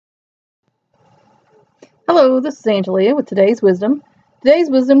Hello, this is Angelia with today's wisdom. Today's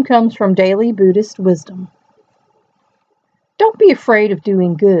wisdom comes from Daily Buddhist Wisdom. Don't be afraid of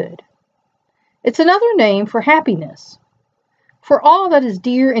doing good. It's another name for happiness. For all that is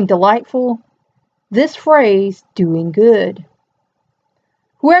dear and delightful, this phrase, doing good.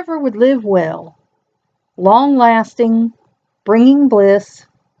 Whoever would live well, long-lasting, bringing bliss,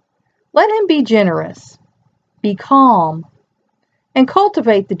 let him be generous, be calm, and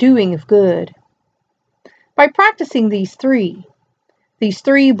cultivate the doing of good. By practicing these three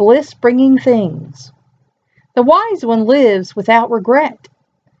bliss-bringing things, the wise one lives without regret,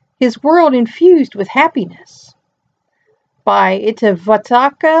 his world infused with happiness. By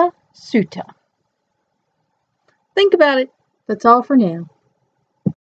Itivuttaka Sutta. Think about it. That's all for now.